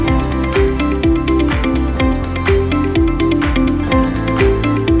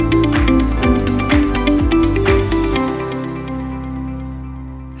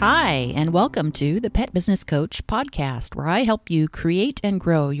Welcome to the Pet Business Coach podcast, where I help you create and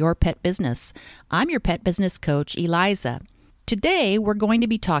grow your pet business. I'm your pet business coach, Eliza. Today, we're going to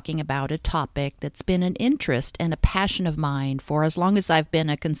be talking about a topic that's been an interest and a passion of mine for as long as I've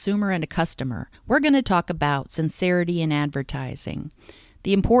been a consumer and a customer. We're going to talk about sincerity in advertising,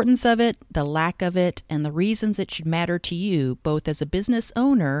 the importance of it, the lack of it, and the reasons it should matter to you, both as a business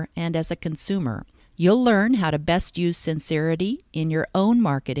owner and as a consumer. You'll learn how to best use sincerity in your own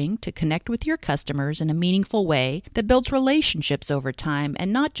marketing to connect with your customers in a meaningful way that builds relationships over time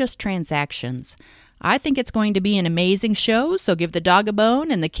and not just transactions. I think it's going to be an amazing show, so give the dog a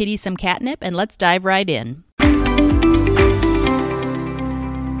bone and the kitty some catnip, and let's dive right in.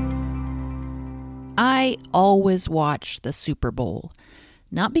 I always watch the Super Bowl,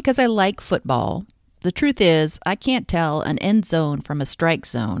 not because I like football. The truth is, I can't tell an end zone from a strike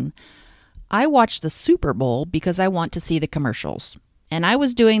zone. I watch the Super Bowl because I want to see the commercials, and I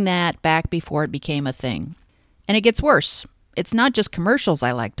was doing that back before it became a thing. And it gets worse. It's not just commercials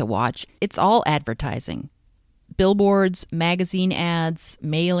I like to watch, it's all advertising. Billboards, magazine ads,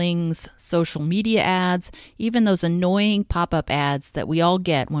 mailings, social media ads, even those annoying pop-up ads that we all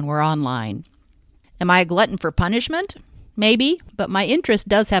get when we're online. Am I a glutton for punishment? Maybe, but my interest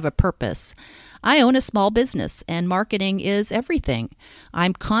does have a purpose. I own a small business, and marketing is everything.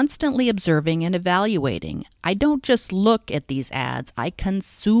 I'm constantly observing and evaluating. I don't just look at these ads, I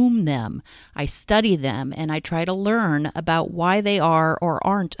consume them. I study them, and I try to learn about why they are or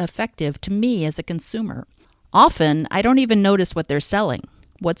aren't effective to me as a consumer. Often, I don't even notice what they're selling.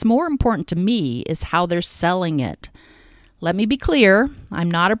 What's more important to me is how they're selling it. Let me be clear,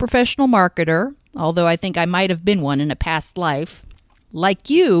 I'm not a professional marketer, although I think I might have been one in a past life. Like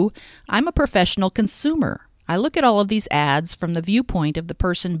you, I'm a professional consumer. I look at all of these ads from the viewpoint of the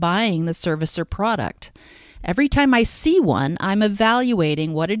person buying the service or product. Every time I see one, I'm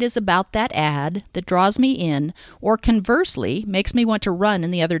evaluating what it is about that ad that draws me in, or conversely, makes me want to run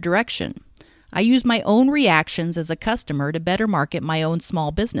in the other direction. I use my own reactions as a customer to better market my own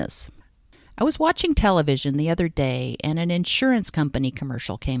small business. I was watching television the other day and an insurance company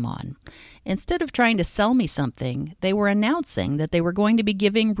commercial came on. Instead of trying to sell me something, they were announcing that they were going to be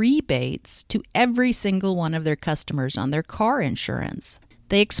giving rebates to every single one of their customers on their car insurance.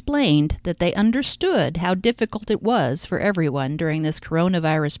 They explained that they understood how difficult it was for everyone during this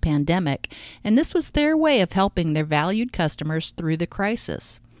coronavirus pandemic, and this was their way of helping their valued customers through the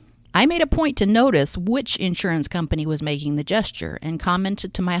crisis. I made a point to notice which insurance company was making the gesture and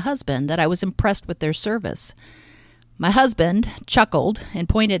commented to my husband that I was impressed with their service. My husband chuckled and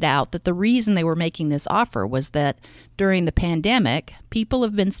pointed out that the reason they were making this offer was that during the pandemic, people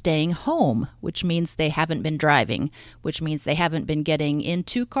have been staying home, which means they haven't been driving, which means they haven't been getting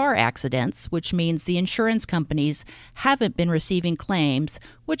into car accidents, which means the insurance companies haven't been receiving claims,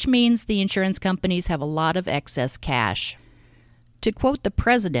 which means the insurance companies have a lot of excess cash. To quote the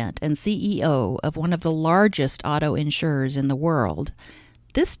president and CEO of one of the largest auto insurers in the world,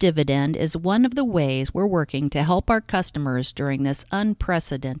 "This dividend is one of the ways we're working to help our customers during this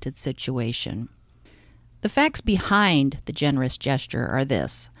unprecedented situation." The facts behind the generous gesture are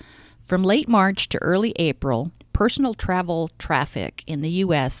this. From late March to early April, personal travel traffic in the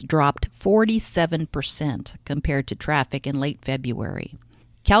U.S. dropped 47% compared to traffic in late February.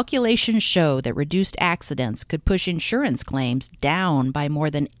 Calculations show that reduced accidents could push insurance claims down by more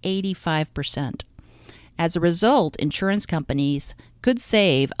than 85%. As a result, insurance companies could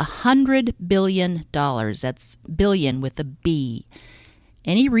save $100 billion. That's billion with a B.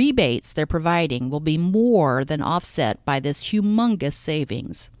 Any rebates they're providing will be more than offset by this humongous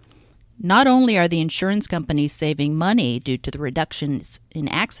savings. Not only are the insurance companies saving money due to the reductions in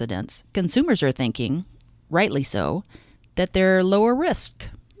accidents, consumers are thinking, rightly so, that they're lower risk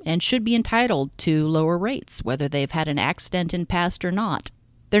and should be entitled to lower rates, whether they've had an accident in past or not.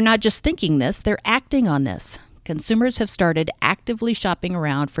 They're not just thinking this, they're acting on this. Consumers have started actively shopping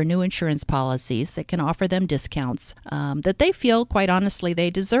around for new insurance policies that can offer them discounts that they feel, quite honestly,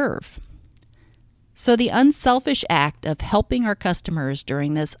 they deserve. So the unselfish act of helping our customers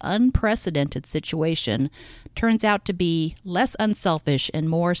during this unprecedented situation turns out to be less unselfish and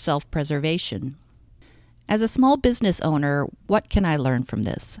more self-preservation. As a small business owner, what can I learn from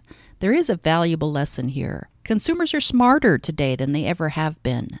this? There is a valuable lesson here. Consumers are smarter today than they ever have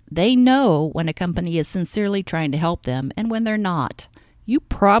been. They know when a company is sincerely trying to help them and when they're not. You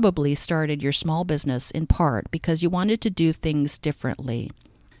probably started your small business in part because you wanted to do things differently.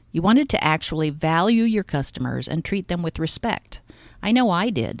 You wanted to actually value your customers and treat them with respect. I know I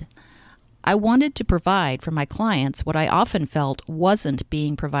did. I wanted to provide for my clients what I often felt wasn't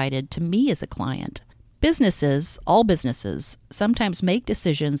being provided to me as a client. Businesses, all businesses, sometimes make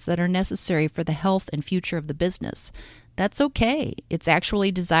decisions that are necessary for the health and future of the business. That's okay. It's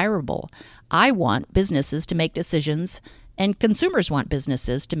actually desirable. I want businesses to make decisions, and consumers want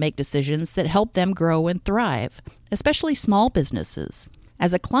businesses to make decisions that help them grow and thrive, especially small businesses.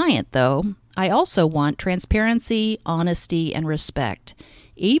 As a client, though, I also want transparency, honesty, and respect,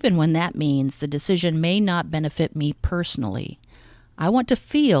 even when that means the decision may not benefit me personally. I want to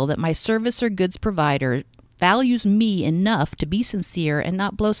feel that my service or goods provider values me enough to be sincere and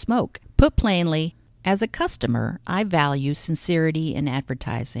not blow smoke. Put plainly, as a customer, I value sincerity in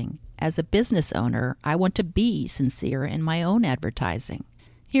advertising. As a business owner, I want to be sincere in my own advertising.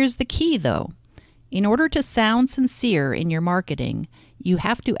 Here's the key, though. In order to sound sincere in your marketing, you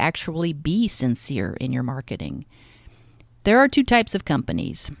have to actually be sincere in your marketing. There are two types of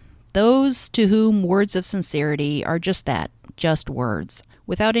companies. Those to whom words of sincerity are just that, just words,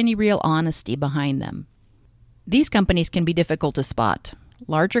 without any real honesty behind them. These companies can be difficult to spot.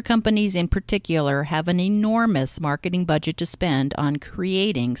 Larger companies in particular have an enormous marketing budget to spend on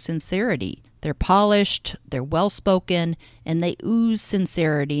creating sincerity. They're polished, they're well-spoken, and they ooze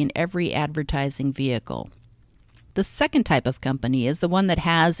sincerity in every advertising vehicle. The second type of company is the one that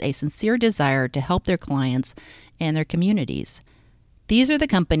has a sincere desire to help their clients and their communities. These are the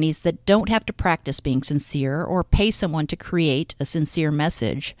companies that don't have to practice being sincere or pay someone to create a sincere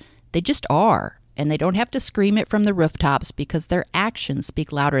message. They just are, and they don't have to scream it from the rooftops because their actions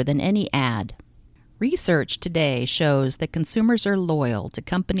speak louder than any ad. Research today shows that consumers are loyal to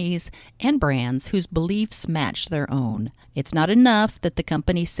companies and brands whose beliefs match their own. It's not enough that the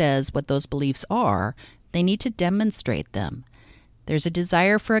company says what those beliefs are. They need to demonstrate them. There's a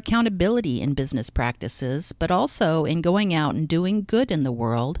desire for accountability in business practices, but also in going out and doing good in the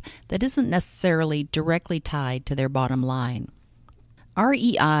world that isn't necessarily directly tied to their bottom line.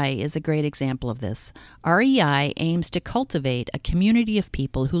 REI is a great example of this. REI aims to cultivate a community of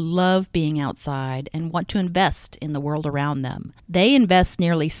people who love being outside and want to invest in the world around them. They invest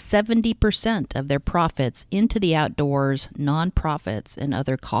nearly 70% of their profits into the outdoors, nonprofits, and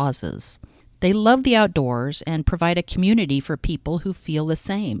other causes. They love the outdoors and provide a community for people who feel the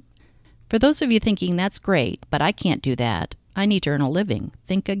same. For those of you thinking that's great, but I can't do that, I need to earn a living,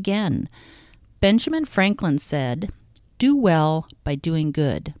 think again. Benjamin Franklin said, "Do well by doing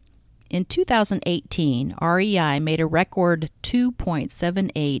good." In 2018, REI made a record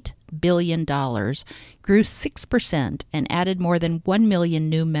 $2.78 billion, grew 6%, and added more than 1 million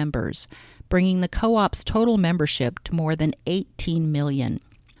new members, bringing the co-op's total membership to more than 18 million.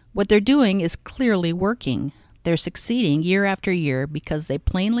 What they're doing is clearly working. They're succeeding year after year because they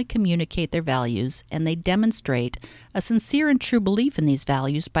plainly communicate their values and they demonstrate a sincere and true belief in these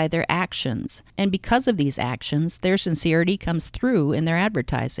values by their actions. And because of these actions, their sincerity comes through in their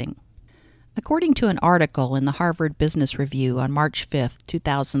advertising. According to an article in the Harvard Business Review on March 5,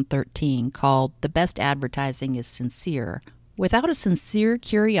 2013, called "The Best Advertising is Sincere," without a sincere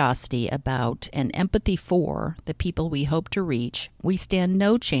curiosity about and empathy for the people we hope to reach, we stand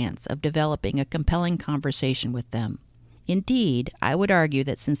no chance of developing a compelling conversation with them. Indeed, I would argue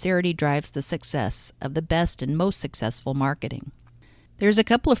that sincerity drives the success of the best and most successful marketing. There's a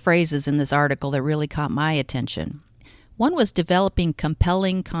couple of phrases in this article that really caught my attention. One was developing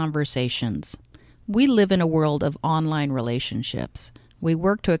compelling conversations. We live in a world of online relationships. We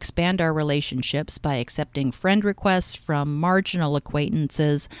work to expand our relationships by accepting friend requests from marginal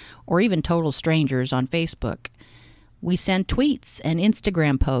acquaintances or even total strangers on Facebook. We send tweets and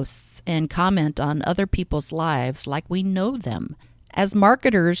Instagram posts and comment on other people's lives like we know them. As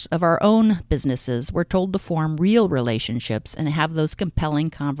marketers of our own businesses, we're told to form real relationships and have those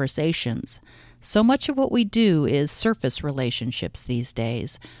compelling conversations. So much of what we do is surface relationships these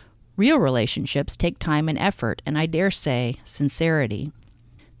days. Real relationships take time and effort, and I dare say, sincerity.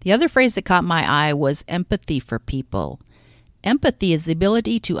 The other phrase that caught my eye was empathy for people. Empathy is the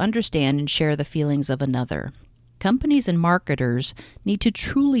ability to understand and share the feelings of another. Companies and marketers need to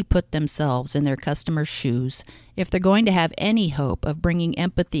truly put themselves in their customers' shoes if they're going to have any hope of bringing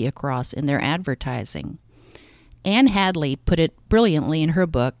empathy across in their advertising. Anne Hadley put it brilliantly in her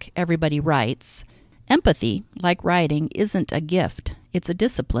book, Everybody Writes. Empathy, like writing, isn't a gift. It's a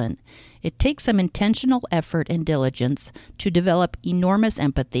discipline. It takes some intentional effort and diligence to develop enormous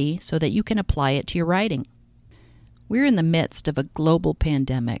empathy so that you can apply it to your writing. We're in the midst of a global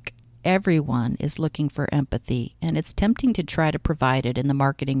pandemic. Everyone is looking for empathy, and it's tempting to try to provide it in the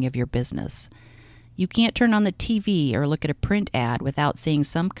marketing of your business. You can't turn on the TV or look at a print ad without seeing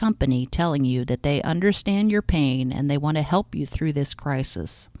some company telling you that they understand your pain and they want to help you through this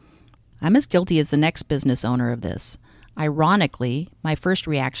crisis. I'm as guilty as the next business owner of this. Ironically, my first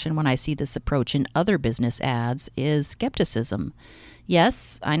reaction when I see this approach in other business ads is skepticism.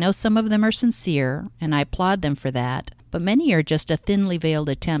 Yes, I know some of them are sincere, and I applaud them for that, but many are just a thinly veiled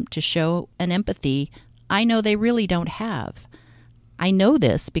attempt to show an empathy I know they really don't have. I know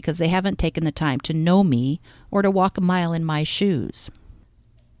this because they haven't taken the time to know me or to walk a mile in my shoes.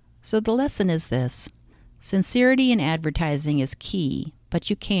 So the lesson is this: sincerity in advertising is key, but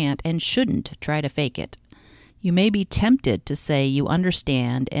you can't and shouldn't try to fake it. You may be tempted to say you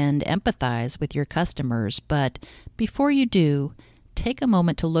understand and empathize with your customers, but before you do, take a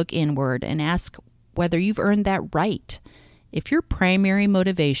moment to look inward and ask whether you've earned that right. If your primary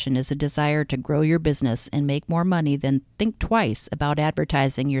motivation is a desire to grow your business and make more money, then think twice about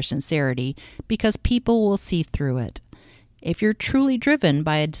advertising your sincerity, because people will see through it. If you're truly driven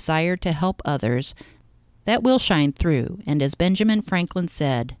by a desire to help others, that will shine through, and as Benjamin Franklin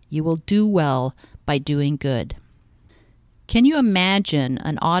said, you will do well by doing good. Can you imagine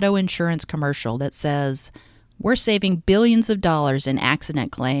an auto insurance commercial that says, "We're saving billions of dollars in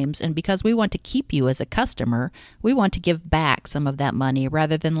accident claims, and because we want to keep you as a customer, we want to give back some of that money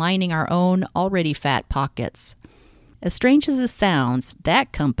rather than lining our own already fat pockets"? As strange as this sounds,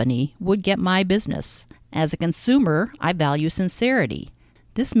 that company would get my business. As a consumer, I value sincerity.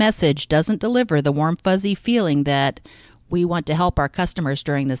 This message doesn't deliver the warm, fuzzy feeling that we want to help our customers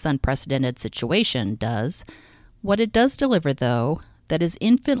during this unprecedented situation does. What it does deliver, though, that is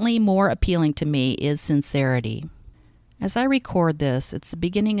infinitely more appealing to me is sincerity. As I record this, it's the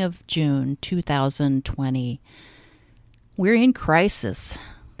beginning of June 2020. We're in crisis.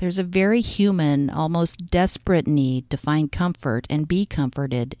 There's a very human, almost desperate need to find comfort and be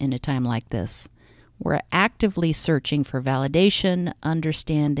comforted in a time like this. We're actively searching for validation,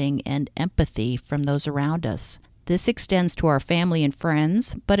 understanding, and empathy from those around us. This extends to our family and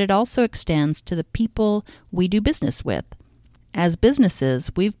friends, but it also extends to the people we do business with. As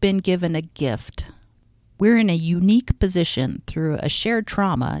businesses, we've been given a gift. We're in a unique position through a shared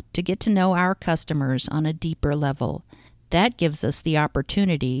trauma to get to know our customers on a deeper level. That gives us the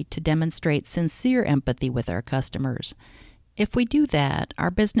opportunity to demonstrate sincere empathy with our customers. If we do that,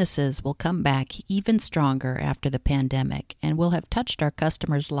 our businesses will come back even stronger after the pandemic, and we'll have touched our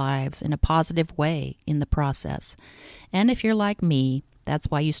customers' lives in a positive way in the process. And if you're like me, that's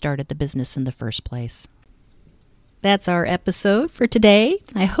why you started the business in the first place. That's our episode for today.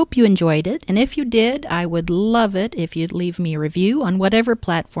 I hope you enjoyed it, and if you did, I would love it if you'd leave me a review on whatever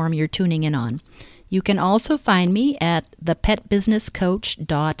platform you're tuning in on. You can also find me at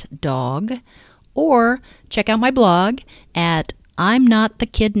thepetbusinesscoach.dog, or check out my blog at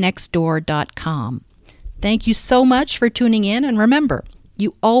imnotthekidnextdoor.com. Thank you so much for tuning in, and remember,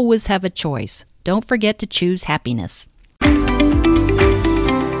 you always have a choice. Don't forget to choose happiness.